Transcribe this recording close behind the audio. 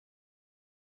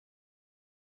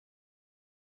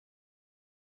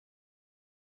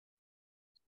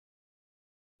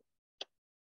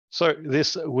So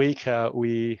this week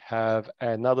we have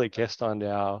another guest on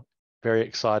our very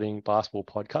exciting basketball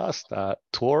podcast,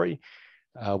 Tori.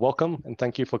 Welcome and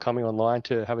thank you for coming online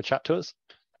to have a chat to us.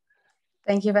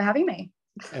 Thank you for having me.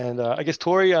 And I guess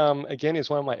Tori, again, is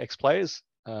one of my ex-players.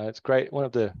 It's great. One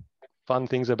of the fun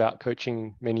things about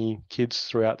coaching many kids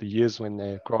throughout the years when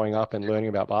they're growing up and learning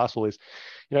about basketball is,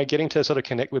 getting to sort of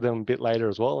connect with them a bit later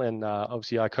as well. And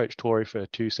obviously I coached Tori for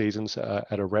 2 seasons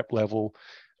at a rep level.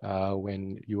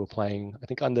 When you were playing, I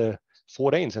think under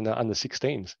 14s and under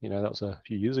 16s, that was a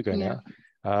few years ago now.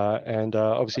 And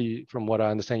obviously, from what I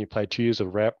understand, you played 2 years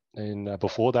of rep, and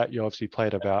before that, you obviously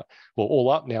played all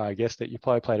up now, I guess, that you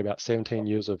probably played about 17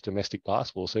 years of domestic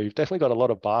basketball. So you've definitely got a lot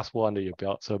of basketball under your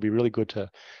belt. So it'd be really good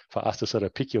for us to sort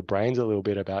of pick your brains a little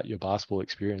bit about your basketball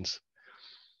experience.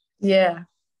 Yeah.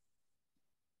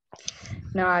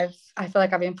 No, I feel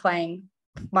like I've been playing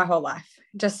my whole life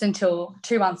just until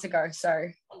 2 months ago. So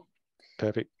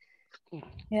perfect.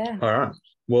 Yeah. All right.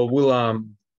 Well,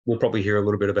 we'll probably hear a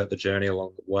little bit about the journey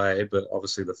along the way, but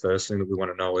obviously the first thing that we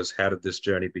want to know is, how did this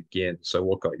journey begin? So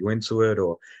what got you into it,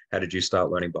 or how did you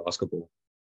start learning basketball?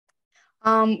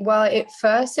 Well, at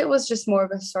first it was just more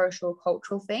of a social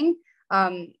cultural thing.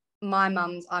 My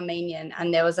mum's Armenian,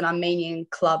 and there was an Armenian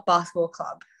basketball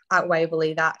club at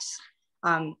Waverley that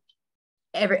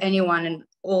anyone and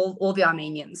all the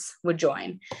Armenians would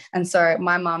join. And so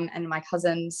my mum and my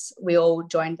cousins, we all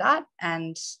joined that.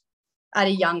 And at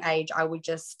a young age, I would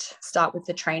just start with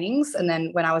the trainings. And then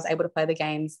when I was able to play the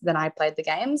games, then I played the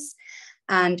games.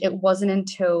 And it wasn't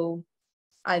until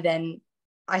I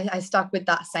stuck with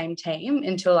that same team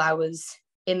until I was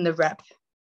in the rep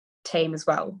team as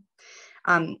well.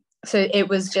 So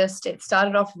it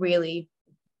started off really,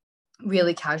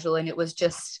 really casual, and it was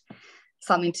just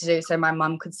something to do so my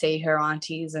mum could see her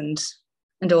aunties and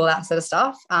all that sort of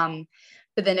stuff.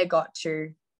 But then it got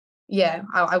to,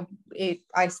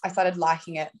 I started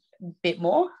liking it a bit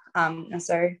more, and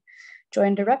so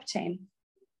joined a rep team.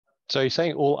 So you're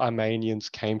saying all Armenians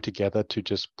came together to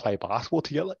just play basketball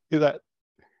together? Is that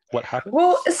what happened?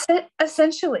 Well,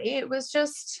 essentially it was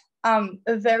just a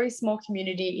very small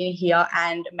community in here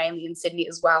and mainly in Sydney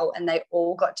as well, and they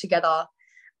all got together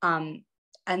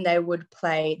and they would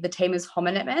play. The team is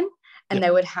Hominin Men, and they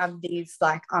would have these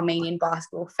like Armenian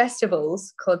basketball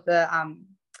festivals called the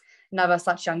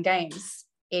Nava Young Games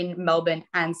in Melbourne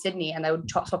and Sydney, and they would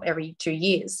top up every 2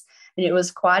 years. And it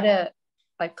was quite a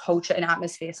like culture and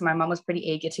atmosphere. So my mum was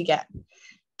pretty eager to get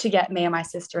me and my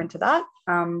sister into that.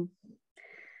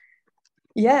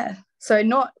 So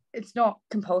it's not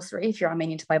compulsory if you're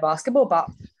Armenian to play basketball, but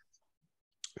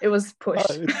it was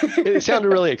pushed. It sounded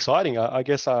really exciting. I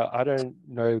guess I don't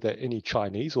know that any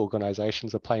Chinese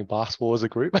organizations are playing basketball as a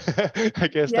group. I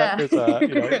guess that is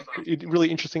really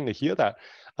interesting to hear that.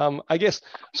 I guess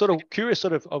sort of curious,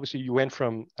 obviously you went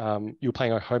from you were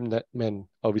playing at home men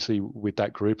obviously with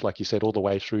that group, like you said, all the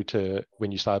way through to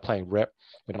when you started playing rep,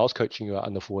 when I was coaching you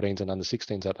under 14s and under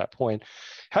 16s at that point.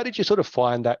 How did you sort of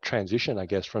find that transition, I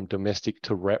guess, from domestic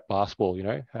to rep basketball?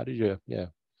 How did you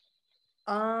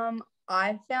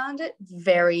I found it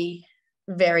very,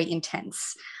 very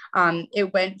intense.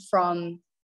 It went from,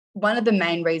 one of the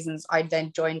main reasons I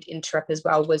then joined Interrep as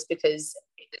well was because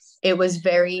it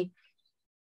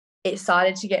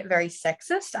started to get very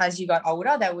sexist as you got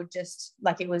older. They would just,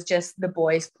 it was just the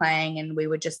boys playing and we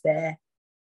were just there,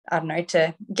 I don't know,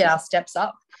 to get our steps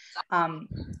up.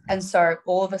 And so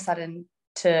all of a sudden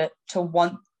to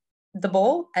want the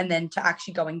ball and then to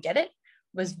actually go and get it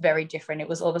was very different. It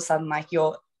was all of a sudden like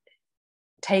you're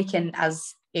taken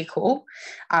as equal,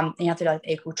 and you have to do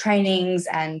equal trainings,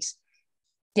 and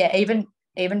even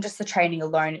just the training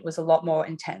alone, it was a lot more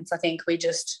intense. I think we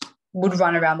just would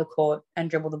run around the court and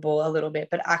dribble the ball a little bit,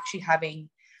 but actually having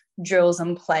drills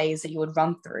and plays that you would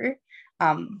run through,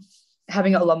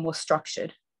 having it a lot more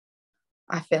structured,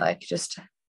 I feel like just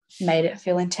made it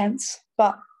feel intense,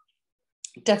 but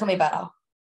definitely better.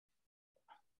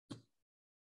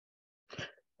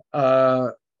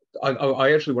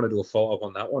 I actually want to do a follow-up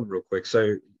on that one real quick.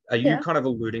 So are you kind of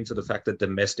alluding to the fact that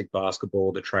domestic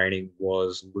basketball, the training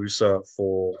was looser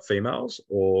for females,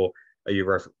 or are you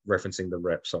referencing the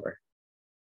rep? Sorry.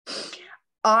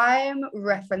 I'm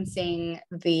referencing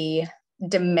the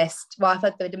domestic. Well, I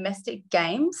thought the domestic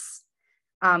games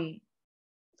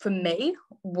for me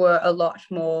were a lot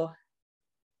more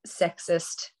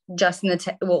sexist, just in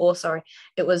the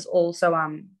it was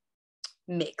also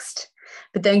mixed.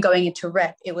 But then going into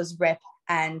rep, it was rep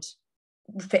and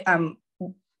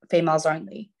females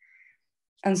only.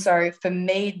 And so for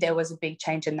me, there was a big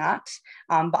change in that.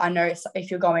 But I know if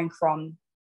you're going from,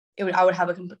 I would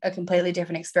have a completely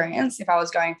different experience if I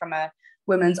was going from a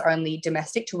women's only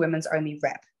domestic to women's only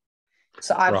rep.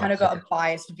 So I've kind of got a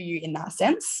biased view in that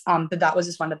sense. But that was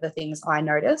just one of the things I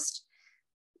noticed,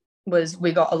 was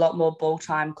we got a lot more ball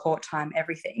time, court time,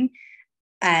 everything,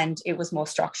 and it was more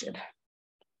structured.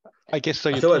 I guess so.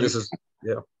 I feel like this is,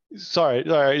 Sorry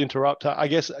to interrupt. I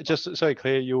guess just so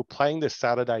clear, you're playing the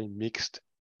Saturday mixed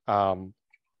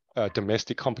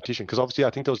domestic competition, because obviously I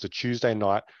think there was the Tuesday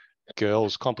night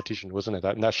girls competition, wasn't it?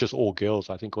 And that's just all girls,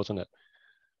 I think, wasn't it?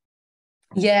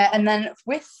 Yeah, and then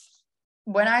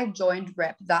when I joined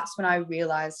rep, that's when I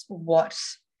realized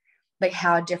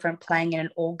how different playing in an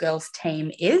all-girls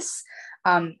team is.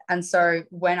 And so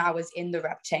when I was in the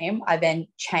rep team, I then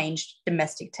changed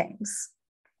domestic teams.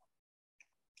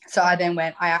 So I then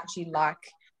I actually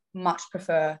much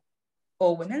prefer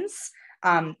all women's.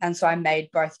 And so I made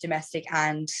both domestic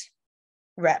and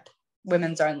rep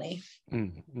women's only.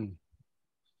 Mm-hmm.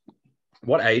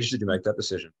 What age did you make that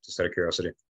decision, just out of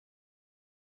curiosity?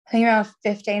 I think around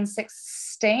 15,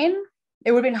 16.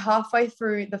 It would have been halfway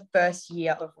through the first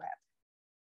year of rep.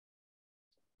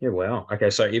 Yeah, wow.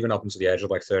 Okay, so even up until the age of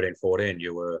like 13, 14,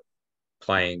 you were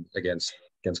playing against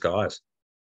guys.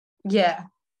 Yeah.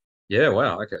 Yeah,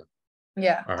 wow, okay.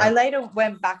 Yeah. Right. I later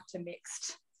went back to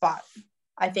mixed, but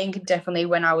I think definitely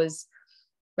when I was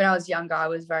younger, I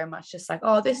was very much just like,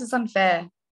 oh, this is unfair,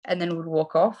 and then would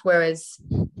walk off. Whereas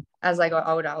as I got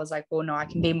older, I was like, well, no, I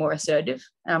can be more assertive,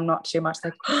 and I'm not too much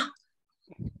like, oh,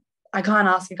 I can't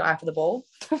ask a guy for the ball.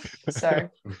 So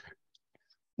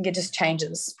it just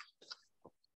changes.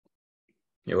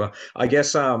 Yeah, well, I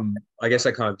guess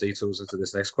that kind of details into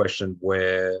this next question,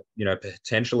 where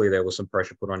potentially there was some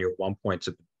pressure put on you at one point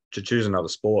to choose another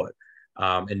sport,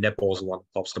 and netball is the one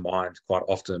that pops to mind quite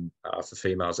often for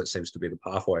females. That seems to be the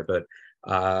pathway. But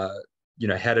how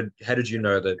did you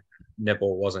know that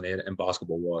netball wasn't in and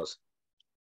basketball was?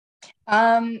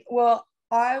 Well,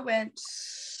 I went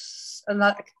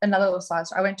another little side.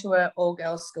 So I went to an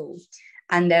all-girls school,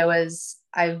 and there was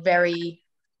a very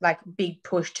big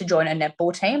push to join a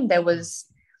netball team. There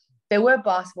were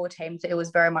basketball teams. It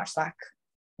was very much like,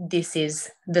 this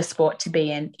is the sport to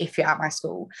be in if you're at my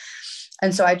school.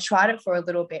 And so I tried it for a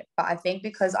little bit, but I think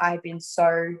because I had been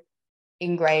so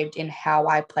engraved in how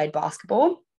I played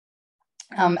basketball,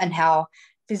 and how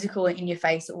physical and in your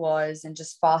face it was, and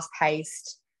just fast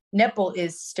paced. Netball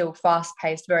is still fast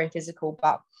paced, very physical,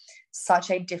 but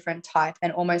such a different type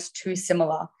and almost too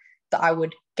similar that I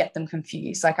would get them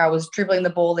confused. Like, I was dribbling the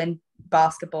ball in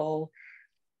netball,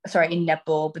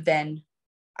 but then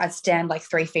I'd stand like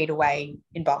 3 feet away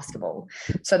in basketball.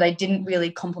 So they didn't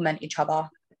really complement each other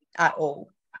at all.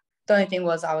 The only thing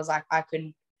was I was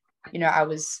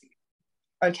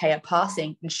okay at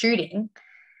passing and shooting,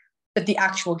 but the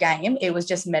actual game, it was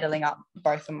just meddling up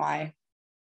both of my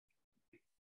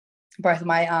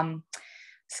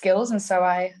skills. And so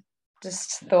I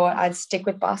just thought I'd stick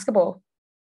with basketball.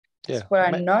 Yeah, that's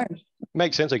what I know.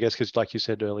 Makes sense, I guess, because like you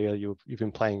said earlier, you've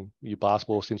been playing your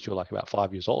basketball since you were like about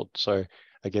 5 years old. So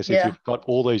I guess if you've got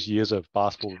all those years of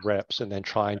basketball reps and then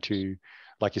trying to,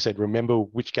 like you said, remember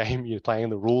which game you're playing,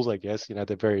 the rules, I guess,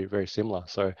 they're very, very similar.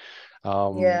 So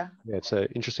it's an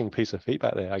interesting piece of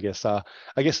feedback there, I guess. I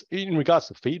guess in regards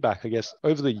to feedback, I guess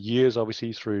over the years,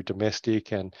 obviously through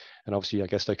domestic and obviously, I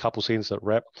guess, the couple seasons at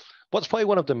rep, what's probably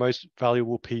one of the most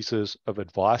valuable pieces of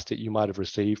advice that you might have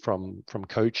received from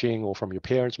coaching or from your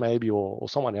parents maybe, or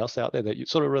someone else out there that you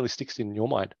sort of really sticks in your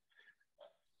mind?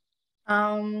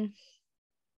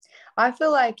 I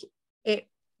feel like it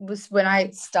was when I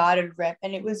started rep,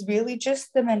 and it was really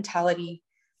just the mentality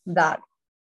that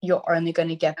you're only going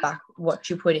to get back what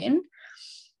you put in.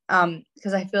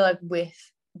 Because I feel like with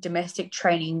domestic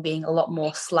training being a lot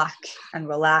more slack and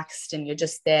relaxed, and you're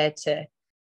just there to,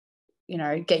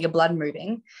 get your blood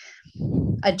moving,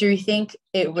 I do think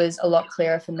it was a lot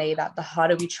clearer for me that the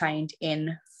harder we trained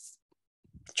in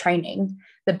training,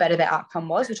 the better the outcome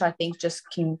was, which I think just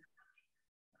can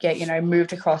get,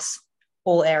 moved across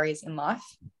all areas in life.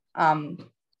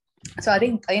 So I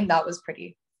think that was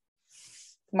pretty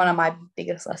one of my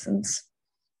biggest lessons.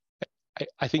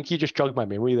 I think you just jogged my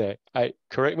memory there.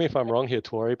 Correct me if I'm wrong here,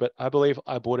 Tori, but I believe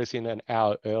I brought us in an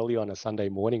hour early on a Sunday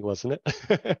morning, wasn't it?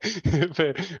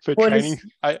 for training.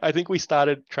 I think we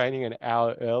started training an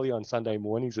hour early on Sunday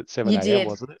mornings at 7 a.m.,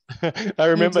 wasn't it? I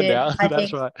remember now.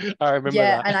 That's right. I remember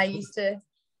that. And I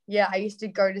used to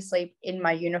go to sleep in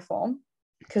my uniform,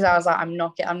 because I was like, I'm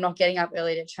not getting up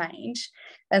early to change.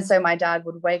 And so my dad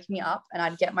would wake me up, and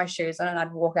I'd get my shoes on, and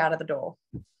I'd walk out of the door.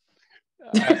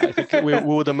 I think we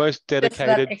were the most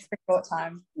dedicated extra court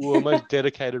time. We were the most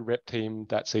dedicated rep team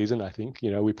that season, I think.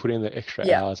 We put in the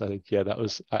extra hours. I think, that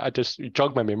was, I just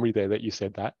jogged my memory there that you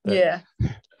said that. Yeah.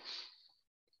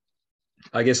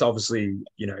 I guess obviously,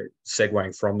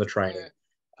 segueing from the training,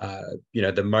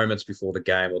 the moments before the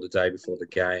game or the day before the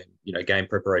game, game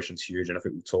preparation's huge. And I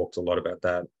think we talked a lot about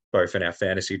that, both in our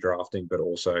fantasy drafting, but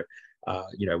also,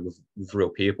 with real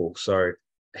people. So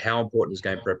how important is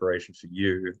game preparation for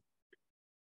you?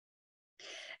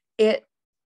 It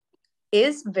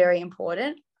is very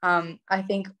important. I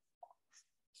think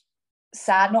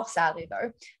not sadly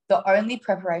though, the only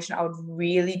preparation I would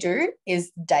really do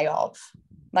is day of.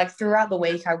 Like throughout the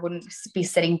week, I wouldn't be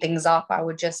setting things up. I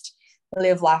would just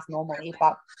live life normally.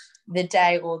 But the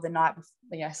day or the night,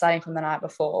 starting from the night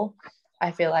before,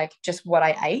 I feel like just what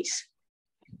I ate.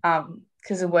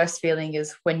 Because the worst feeling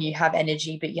is when you have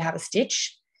energy, but you have a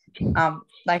stitch.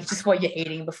 Like just what you're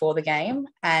eating before the game.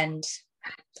 And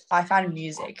I find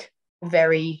music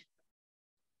very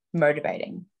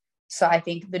motivating. So I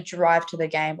think the drive to the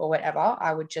game or whatever,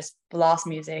 I would just blast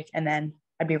music and then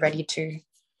I'd be ready to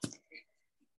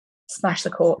smash the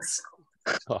courts.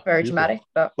 Very beautiful. Dramatic,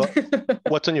 but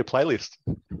what's on your playlist?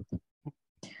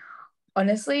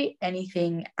 Honestly,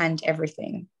 anything and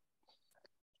everything.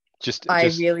 Just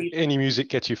any music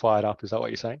gets you fired up. Is that what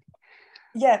you're saying?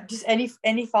 Yeah, just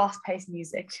any fast-paced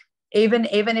music. Even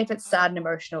if it's sad and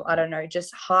emotional, I don't know,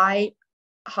 just high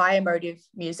emotive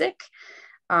music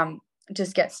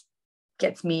just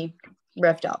gets me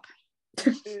revved up.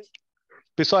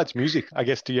 Besides music, I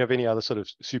guess, do you have any other sort of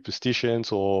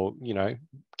superstitions or,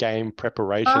 game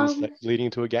preparations that leading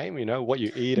into a game, what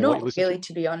you eat and what you listen to? Not really,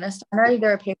 to be honest. I know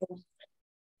there are people...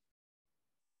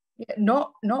 Yeah,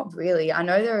 not really. I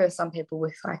know there are some people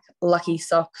with like lucky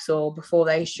socks, or before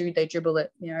they shoot, they dribble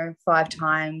it, 5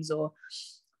 times,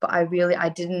 but I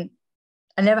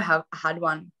never have had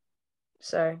one.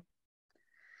 So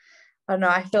I don't know.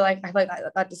 I feel like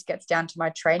that just gets down to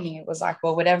my training. It was like,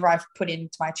 well, whatever I've put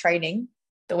into my training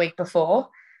the week before,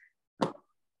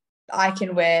 I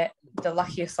can wear the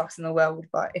luckiest socks in the world.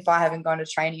 But if I haven't gone to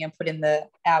training and put in the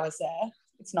hours there,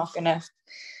 it's not gonna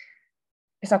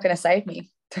save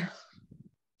me.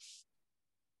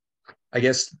 I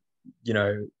guess,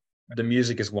 the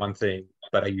music is one thing,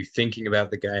 but are you thinking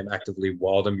about the game actively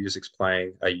while the music's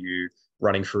playing? Are you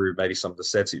running through maybe some of the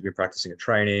sets that you've been practicing at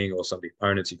training or some of the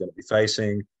opponents you're going to be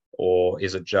facing, or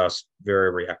is it just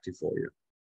very reactive for you?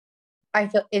 I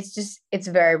feel it's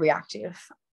very reactive.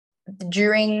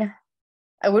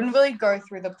 I wouldn't really go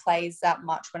through the plays that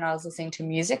much when I was listening to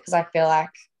music, because I feel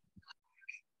like,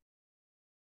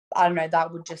 I don't know,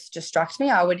 that would just distract me.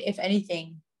 I would, if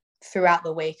anything, throughout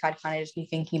the week, I'd kind of just be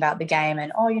thinking about the game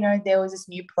and, there was this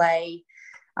new play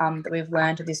that we've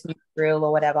learned, or this new drill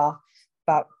or whatever.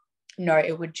 But no,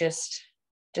 it would just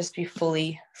be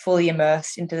fully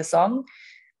immersed into the song.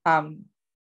 And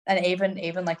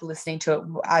even like listening to it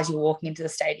as you're walking into the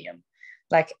stadium.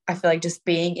 Like, I feel like just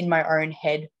being in my own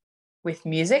head with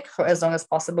music for as long as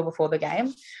possible before the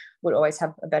game would always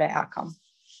have a better outcome.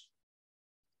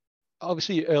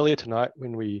 Obviously, earlier tonight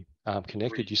when we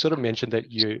connected, you sort of mentioned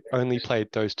that you only played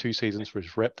those 2 seasons for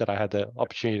rep that I had the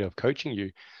opportunity of coaching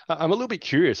you. I'm a little bit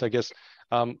curious, I guess,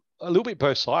 a little bit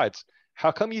both sides.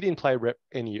 How come you didn't play rep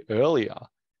any earlier?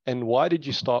 And why did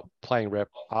you stop playing rep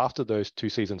after those 2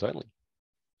 seasons only?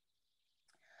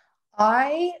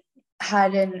 I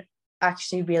hadn't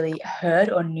actually really heard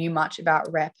or knew much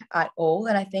about rep at all.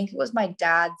 And I think it was my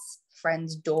dad's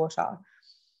friend's daughter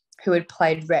who had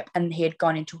played rep, and he had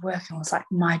gone into work and was like,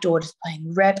 my daughter's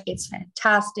playing rep, it's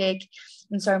fantastic.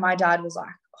 And so my dad was like,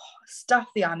 stuff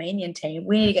the Armenian team,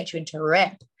 we need to get you into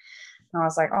rep. And I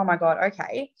was like, oh my God,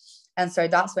 okay. And so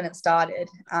that's when it started.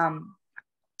 And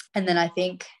then I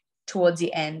think towards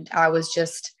the end, I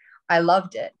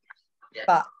loved it.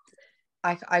 But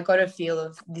I got a feel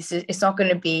of it's not going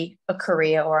to be a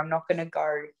career, or I'm not going to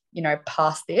go,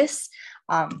 past this.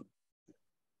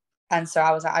 And so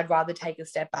I was like, I'd rather take a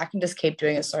step back and just keep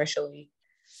doing it socially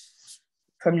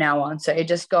from now on. So it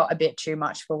just got a bit too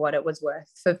much for what it was worth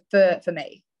for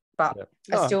me. But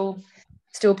yeah. I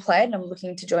still played, and I'm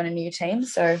looking to join a new team.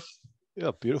 So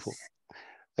yeah, beautiful.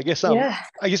 I guess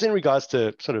in regards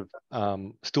to sort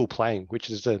of still playing, which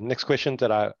is the next question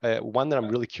that one that I'm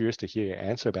really curious to hear your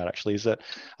answer about, actually, is that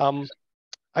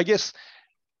I guess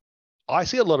I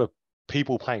see a lot of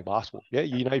people playing basketball. Yeah,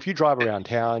 if you drive around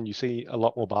town, you see a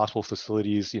lot more basketball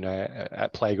facilities,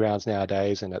 at playgrounds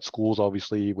nowadays, and at schools,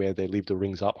 obviously, where they leave the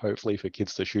rings up, hopefully, for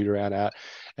kids to shoot around at.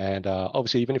 And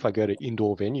obviously, even if I go to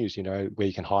indoor venues, where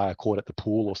you can hire a court at the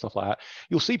pool or stuff like that,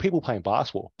 you'll see people playing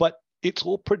basketball, but it's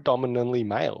all predominantly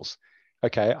males.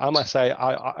 Okay, I must say,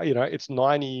 it's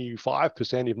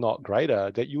 95%, if not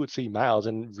greater, that you would see males,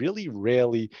 and really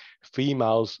rarely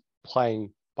females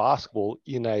playing basketball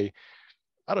in a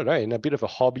I don't know, in a bit of a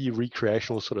hobby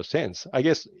recreational sort of sense. I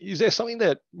guess, is there something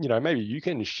that, maybe you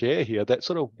can share here, that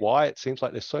sort of why it seems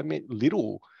like there's so many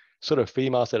little sort of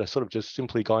females that are sort of just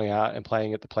simply going out and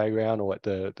playing at the playground or at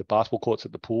the basketball courts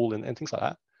at the pool and things like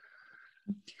that?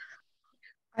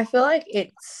 I feel like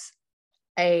it's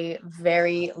a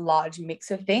very large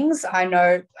mix of things. I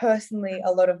know personally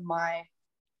a lot of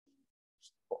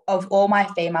all my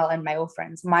female and male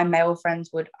friends, my male friends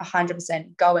would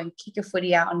 100% go and kick a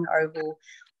footy out on an oval.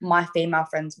 My female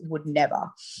friends would never.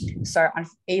 So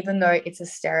even though it's a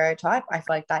stereotype, I feel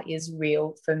like that is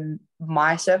real for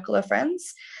my circle of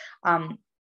friends. But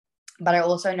I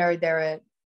also know there are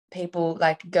people,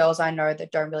 like girls I know,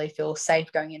 that don't really feel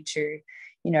safe going into,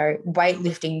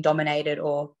 weightlifting dominated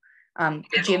or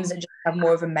gyms that just have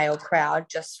more of a male crowd,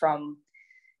 just from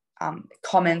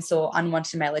comments or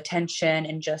unwanted male attention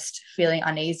and just feeling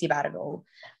uneasy about it all.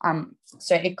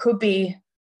 So it could be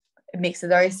a mix of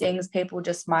those things. People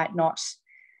just might not,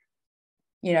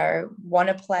 want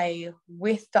to play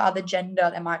with the other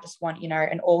gender. They might just want,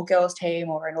 an all girls team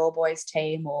or an all boys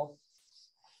team, or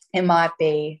it might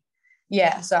be,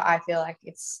 so I feel like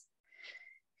it's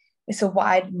a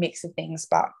wide mix of things,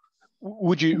 but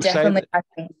would you definitely, say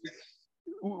that,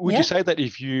 you say that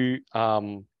if you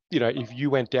if you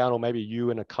went down, or maybe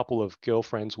you and a couple of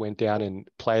girlfriends went down and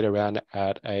played around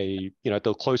at a,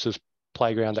 the closest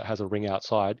playground that has a ring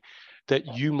outside,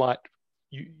 that you might,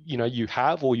 you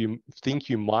have, or you think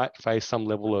you might face some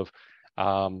level of,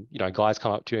 guys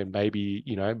come up to you and maybe,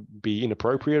 be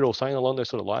inappropriate or something along those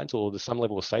sort of lines, or there's some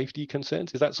level of safety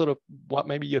concerns? Is that sort of what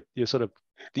maybe you're sort of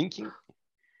thinking?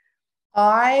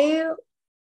 I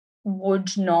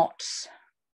would not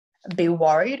be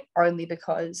worried, only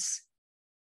because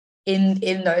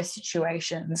in those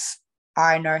situations,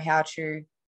 I know how to,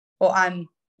 or I'm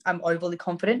overly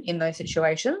confident in those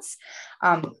situations.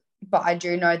 But I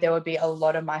do know there would be a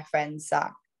lot of my friends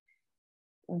that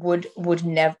would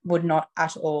not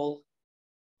at all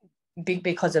be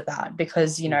because of that.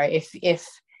 Because, if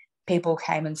people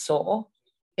came and saw,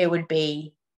 it would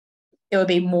be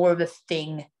more of a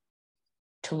thing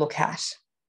to look at.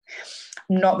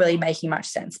 Not really making much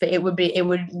sense, but it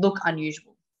would look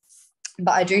unusual.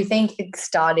 But I do think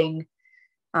starting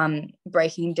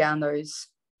breaking down those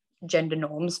gender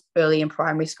norms early in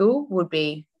primary school would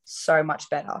be so much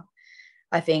better.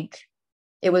 I think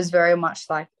it was very much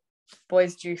like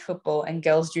boys do football and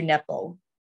girls do netball,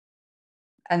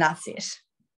 and that's it.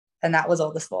 And that was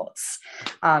all the sports.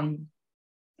 And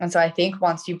so I think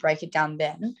once you break it down,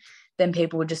 then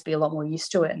people would just be a lot more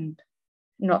used to it and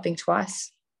not think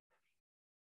twice.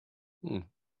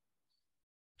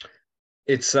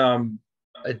 It's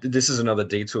this is another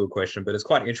detour question, but it's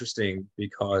quite interesting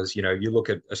because, you look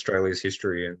at Australia's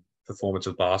history and performance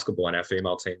of basketball, and our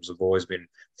female teams have always been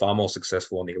far more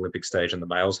successful on the Olympic stage than the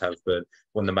males have. But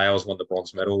when the males won the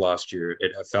bronze medal last year,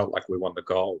 it felt like we won the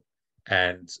gold.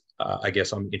 And I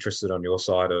guess I'm interested on your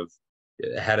side of,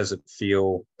 how does it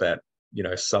feel that,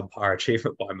 subpar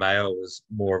achievement by male is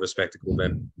more of a spectacle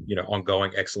than,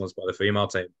 ongoing excellence by the female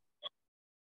team?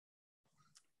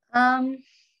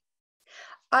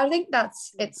 I think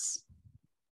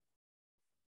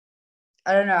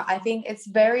I don't know. I think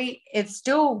it's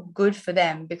still good for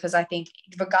them, because I think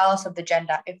regardless of the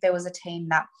gender, if there was a team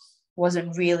that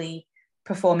wasn't really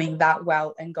performing that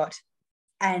well and got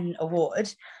an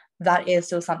award, that is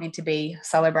still something to be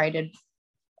celebrated.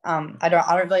 I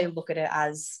don't really look at it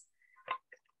as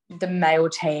the male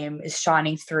team is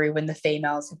shining through when the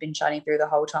females have been shining through the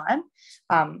whole time.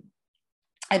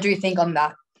 I do think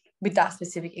with that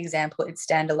specific example, it's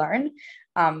standalone.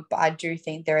 But I do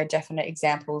think there are definite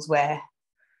examples where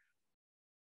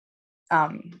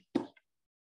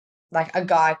like a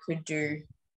guy could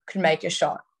make a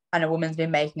shot and a woman's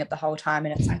been making it the whole time,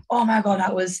 and it's like, oh my God,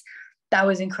 that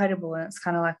was incredible. And it's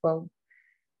kind of like, well,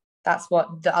 that's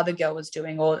what the other girl was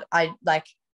doing. Or I like,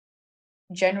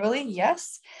 generally,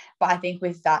 yes. But I think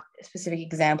with that specific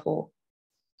example,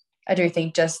 I do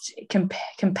think just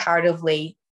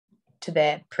comparatively to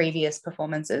their previous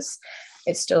performances,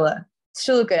 it's still a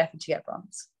good effort to get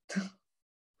bronze.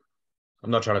 I'm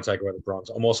not trying to take away the bronze.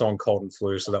 I'm also on cold and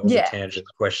flu, so that was a tangent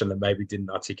question that maybe didn't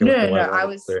articulate the way I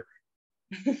wanted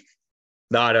to.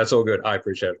 No, that's all good. I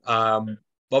appreciate it.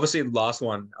 Obviously, the last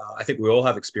one, I think we all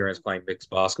have experience playing mixed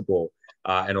basketball,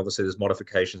 and obviously there's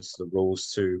modifications to the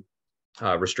rules to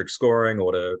restrict scoring,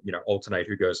 or to alternate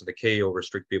who goes in the key, or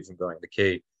restrict people from going in the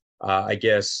key. I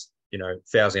guess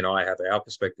Fauzi and I have our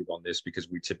perspective on this, because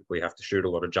we typically have to shoot a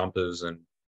lot of jumpers and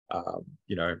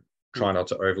try not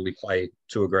to overly play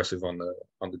too aggressive on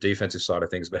the defensive side of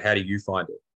things. But how do you find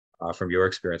it from your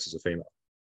experience as a female?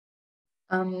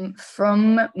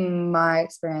 From my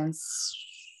experience,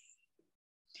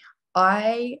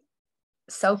 I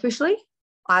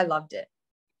loved it.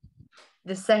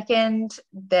 The second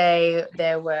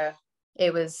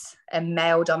it was a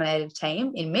male dominated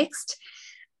team in mixed,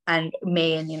 and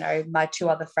me and, my two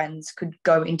other friends could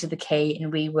go into the key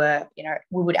and we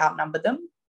would outnumber them.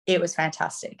 It was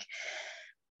fantastic.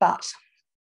 But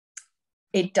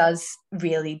it does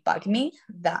really bug me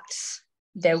that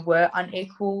there were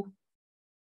unequal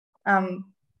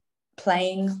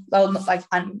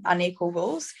unequal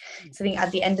rules. So I think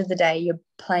at the end of the day, you're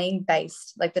playing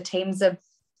based, like the teams are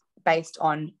based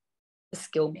on a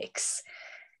skill mix.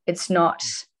 It's not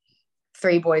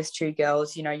 3 boys, 2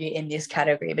 girls, you're in this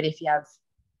category. But if you have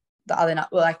the other,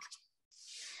 I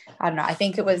don't know,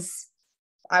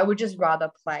 I would just rather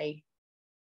play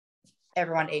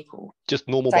everyone equal. Just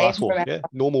normal basketball, yeah?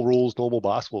 Normal rules, normal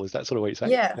basketball. Is that sort of what you're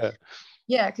saying?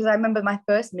 Yeah, because I remember my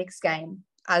first mixed game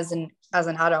as an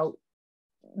adult,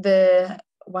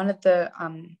 one of the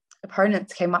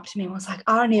opponents came up to me and was like,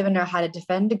 I don't even know how to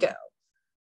defend a girl.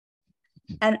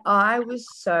 And I was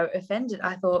so offended.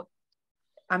 I thought,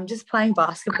 I'm just playing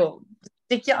basketball.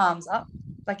 Stick your arms up.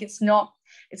 Like, it's not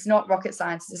rocket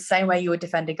science. It's the same way you would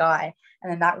defend a guy.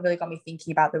 And then that really got me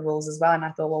thinking about the rules as well. And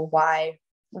I thought, well, why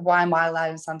am I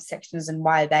allowed in some sections and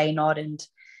why are they not? And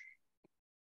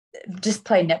just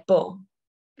play netball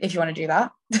if you want to do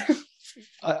that.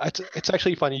 It's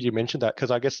actually funny you mentioned that,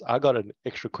 because I guess I got an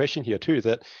extra question here too,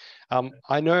 that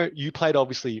I know you played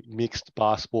obviously mixed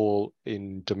basketball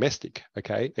in domestic,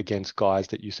 okay, against guys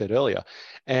that you said earlier.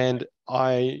 And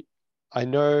I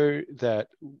know that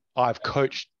I've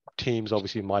coached teams,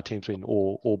 obviously my team's been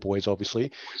all boys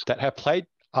obviously, that have played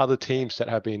other teams that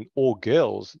have been all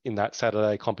girls in that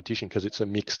Saturday competition, because it's a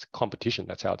mixed competition.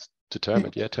 That's how it's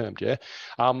termed.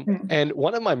 And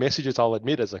one of my messages, I'll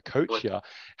admit, as a coach here,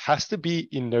 has to be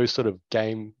in those sort of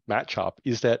game matchup,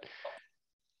 is that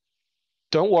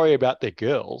don't worry about their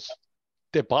girls.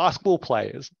 They're basketball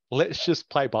players. Let's just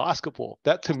play basketball.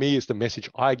 That to me is the message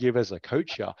I give as a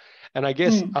coach here. And I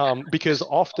guess because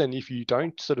often if you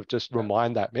don't sort of just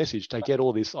remind that message, they get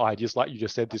all these ideas. Like you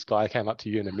just said, this guy came up to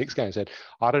you in a mixed game and said,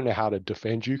 I don't know how to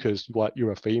defend you because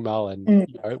you're a female and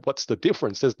what's the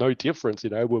difference? There's no difference.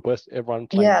 We're both everyone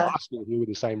playing basketball here with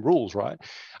the same rules, right?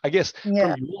 I guess from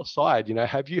your side,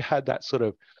 have you had that sort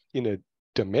of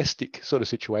domestic sort of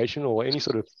situation, or any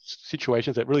sort of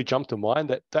situations that really jump to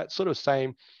mind, that sort of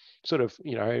same sort of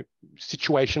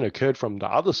situation occurred from the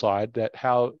other side, that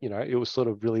how it was sort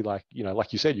of really like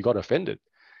like you said, you got offended?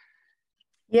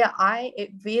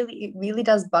 It really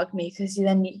does bug me, because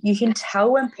then you can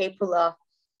tell when people are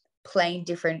playing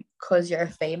different because you're a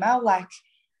female. Like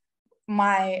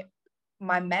my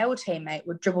male teammate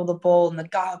would dribble the ball and the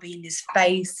guy would be in his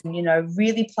face and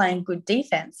really playing good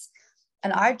defense.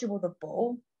 And I dribbled the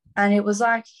ball, and it was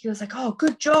like, he was like, oh,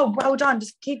 good job, well done,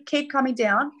 just keep coming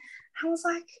down. I was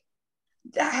like,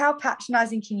 how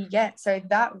patronizing can you get? So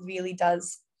that really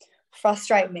does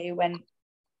frustrate me when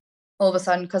all of a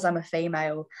sudden, because I'm a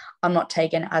female, I'm not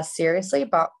taken as seriously.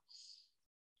 But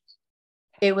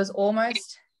it was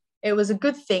a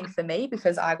good thing for me,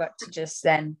 because I got to just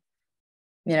then,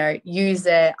 use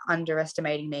their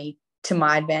underestimating me to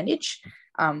my advantage.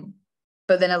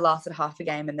 But then it lasted half a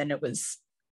game, and then it was,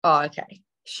 oh, okay,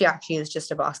 she actually is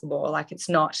just a basketball. Like, it's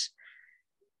not,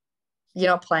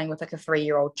 you're not playing with like a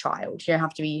 3-year-old child. You don't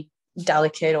have to be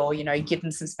delicate or, give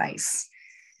them some space.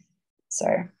 So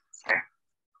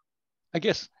I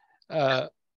guess I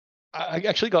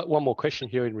actually got one more question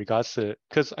here in regards to,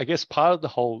 because I guess part of the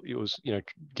whole, it was,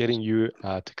 getting you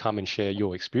to come and share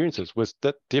your experiences, was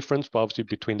that difference obviously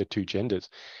between the two genders.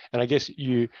 And I guess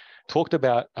you talked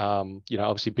about,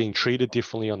 obviously being treated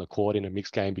differently on the court in a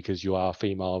mixed game because you are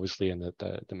female, obviously, and that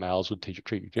the males would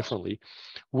treat you differently.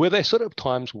 Were there sort of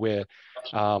times where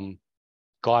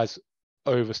guys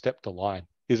overstepped the line?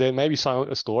 Is there maybe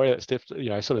a story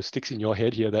that sort of sticks in your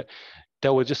head here, that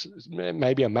there were just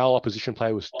maybe a male opposition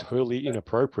player was totally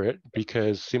inappropriate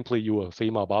because simply you were a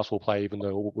female basketball player, even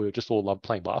though we just all love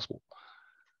playing basketball?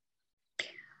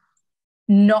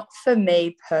 Not for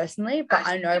me personally, but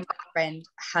I know my friend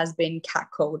has been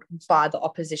catcalled by the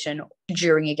opposition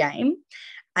during a game.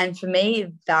 And for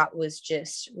me, that was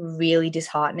just really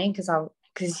disheartening, because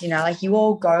like, you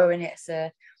all go and it's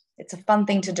a fun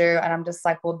thing to do. And I'm just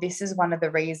like, well, this is one of the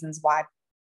reasons why,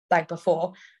 like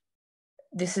before,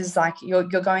 this is like, you're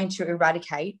going to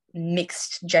eradicate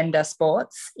mixed gender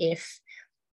sports if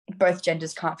both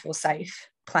genders can't feel safe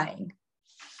playing.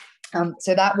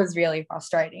 So that was really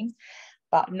frustrating,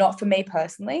 but not for me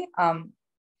personally.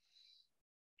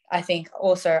 I think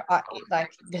also,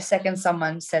 like the second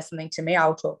someone says something to me,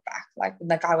 I'll talk back.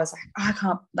 Like I was like, oh, I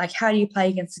can't, like, how do you play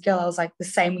against a girl? I was like, the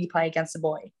same we play against a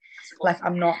boy. Like,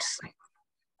 I'm not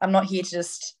here to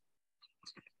just,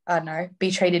 I don't know,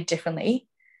 be treated differently.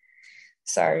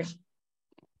 So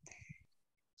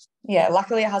yeah,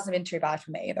 luckily it hasn't been too bad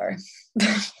for me though.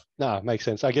 No, it makes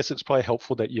sense. I guess it's probably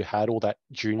helpful that you had all that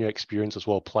junior experience as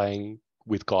well, playing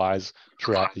with guys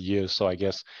throughout the years. So I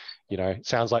guess, it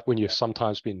sounds like when you've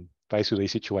sometimes been faced with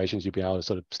these situations, you've been able to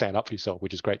sort of stand up for yourself,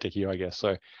 which is great to hear, I guess.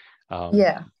 So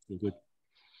yeah. Good.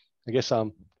 I guess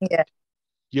yeah.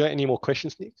 You got any more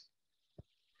questions, Nick?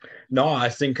 No, I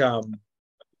think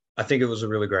it was a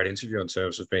really great interview in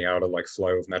terms of being able to like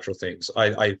flow with natural things.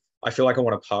 I feel like I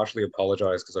want to partially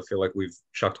apologize because I feel like we've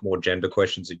chucked more gender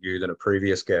questions at you than a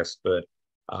previous guest, but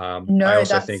no, I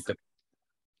also think that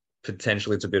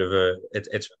potentially it's a bit of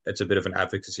it's a bit of an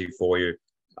advocacy for you.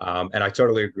 And I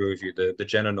totally agree with you. The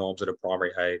gender norms at a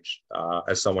primary age,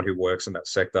 as someone who works in that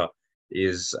sector,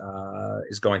 is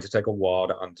going to take a while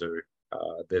to undo.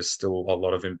 There's still a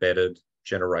lot of embedded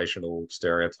generational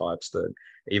stereotypes that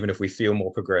even if we feel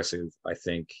more progressive, I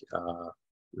think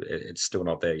it's still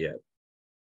not there yet.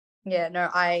 Yeah, no,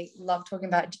 I love talking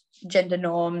about gender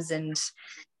norms and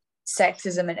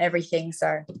sexism and everything,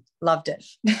 so loved it.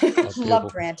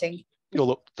 Loved ranting. Well,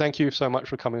 look, thank you so much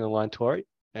for coming online, Tori,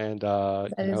 and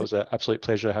it was an absolute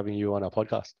pleasure having you on our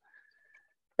podcast.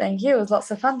 Thank you. It was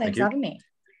lots of fun. Thanks for having me.